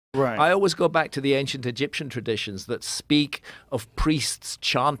Right. I always go back to the ancient Egyptian traditions that speak of priests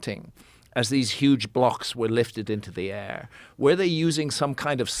chanting as these huge blocks were lifted into the air. Were they using some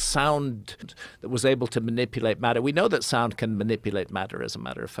kind of sound that was able to manipulate matter? We know that sound can manipulate matter, as a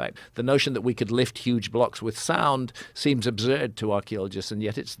matter of fact. The notion that we could lift huge blocks with sound seems absurd to archaeologists, and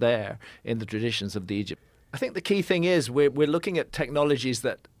yet it's there in the traditions of the Egypt. I think the key thing is we're looking at technologies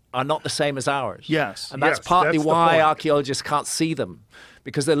that are not the same as ours. Yes. And that's yes, partly that's the why point. archaeologists can't see them,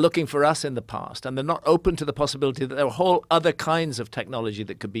 because they're looking for us in the past, and they're not open to the possibility that there are whole other kinds of technology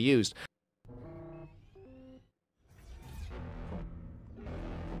that could be used.